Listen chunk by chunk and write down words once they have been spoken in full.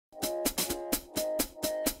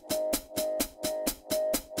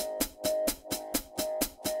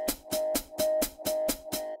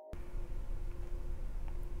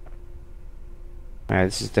Alright,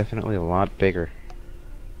 this is definitely a lot bigger.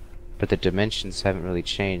 But the dimensions haven't really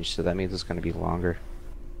changed, so that means it's going to be longer.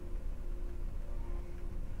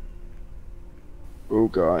 Oh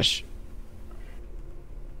gosh.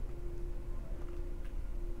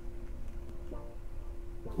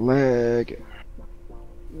 Lag.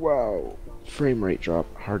 Wow. Frame rate drop.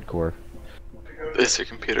 Hardcore. Is your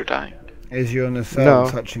computer dying? Is your nacelle No.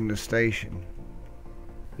 touching the station?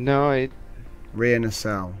 No, Rear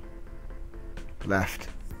nacelle. Left.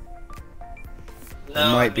 No,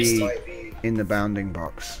 It might I be missed it. in the bounding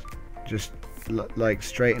box. Just like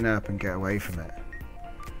straighten up and get away from it.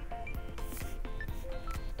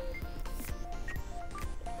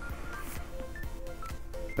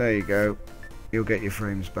 There you go. You'll get your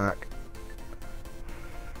frames back.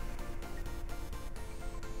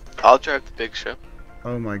 I'll drive the big ship.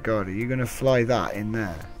 Oh my god, are you gonna fly that in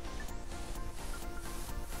there?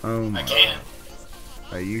 Oh my. I can.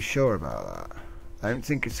 Are you sure about that? I don't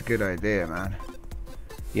think it's a good idea, man.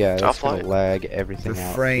 yeah, I'll that's fly going to it. lag everything The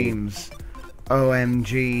out. frames.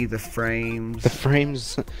 OMG, the frames.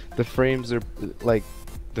 The frames are like,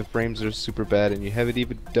 the frames are super bad and you haven't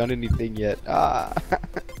even done anything yet. Ah!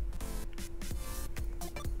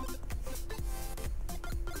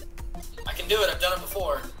 I can do it. I've done it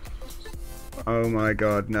before. Oh my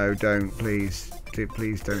god, no, don't, please.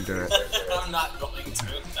 Please don't do it. I'm not going to.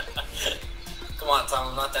 Come on, Tom.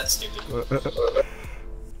 I'm not that stupid.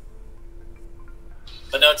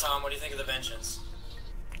 But no, Tom. What do you think of the Vengeance?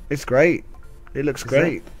 It's great. It looks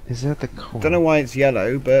great. Is that the core? Don't know why it's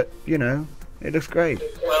yellow, but, you know, it looks great.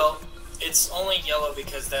 Well, it's only yellow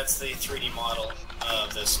because that's the 3D model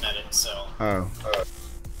of the Smedit, so Oh.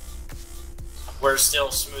 we're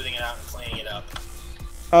still smoothing it out and cleaning it up.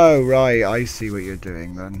 Oh, right, I see what you're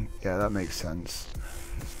doing then. Yeah, that makes sense.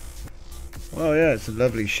 Well, yeah, it's a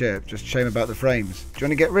lovely ship. Just shame about the frames. Do you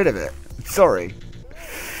want to get rid of it? Sorry.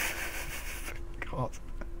 God.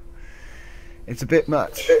 It's a bit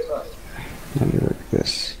much. Let me look at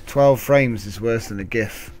this. 12 frames is worse than a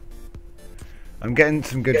GIF. I'm getting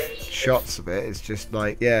some good shots of it. It's just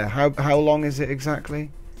like, yeah, how long is it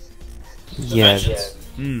exactly? The Yeah,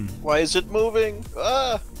 Vengeance. Why is it moving?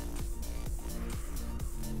 Ah!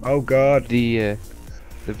 Oh god. the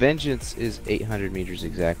Vengeance is 800 meters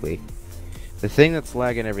exactly. The thing that's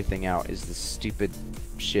lagging everything out is the stupid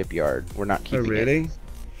shipyard. We're not Oh keeping it. really?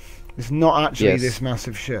 It's not actually Yes. this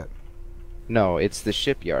massive ship. No, it's the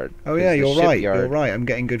shipyard. Oh 'Cause yeah, the you're right. You're shipyard- right. I'm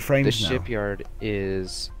getting good The frames now. shipyard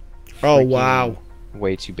is Oh freaking wow.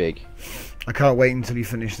 way too big. I can't wait until you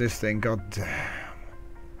finish this thing. God damn.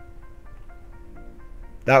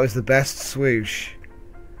 That was the best swoosh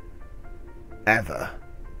ever.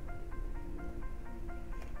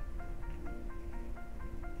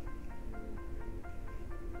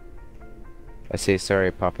 I say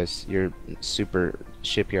sorry, Pappas. Your super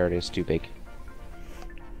shipyard is too big.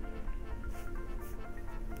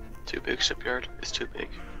 Too big shipyard is too big.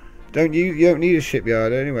 You don't need a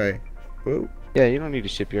shipyard anyway. Whoa. Yeah, you don't need a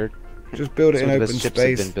shipyard. Just build it Some in of the open best ships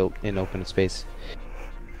have space. been built in open space.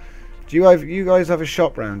 Do you guys have a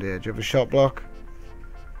shop round here? Do you have a shop block?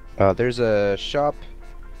 There's a shop.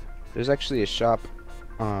 There's actually a shop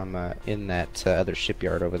in that other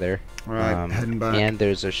shipyard over there. Right, heading back. And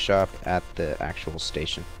there's a shop at the actual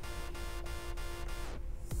station.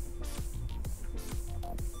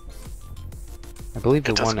 I believe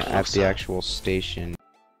It the one doesn't at look the so. actual station